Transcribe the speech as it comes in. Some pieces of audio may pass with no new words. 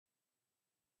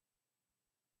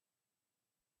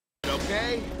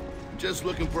okay? I'm just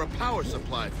looking for a power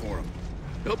supply for him.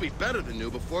 He'll be better than new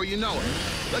before you know it.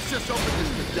 Let's just open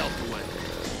this to Delta way.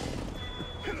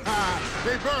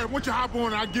 Hey, Bird, why don't you hop on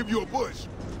and I'll give you a push?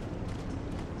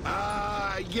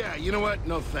 Yeah, you know what?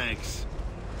 No thanks.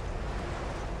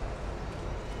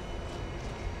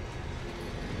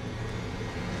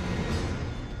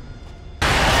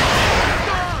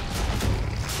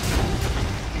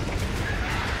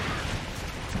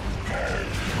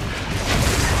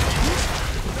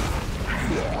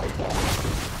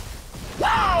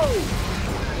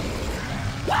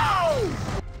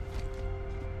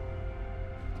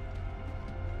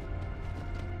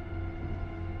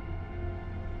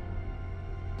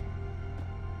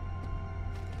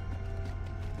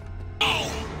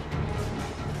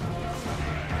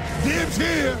 Dibs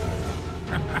here!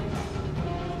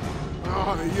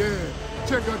 Oh, yeah.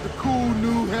 Check out the cool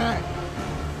new hat.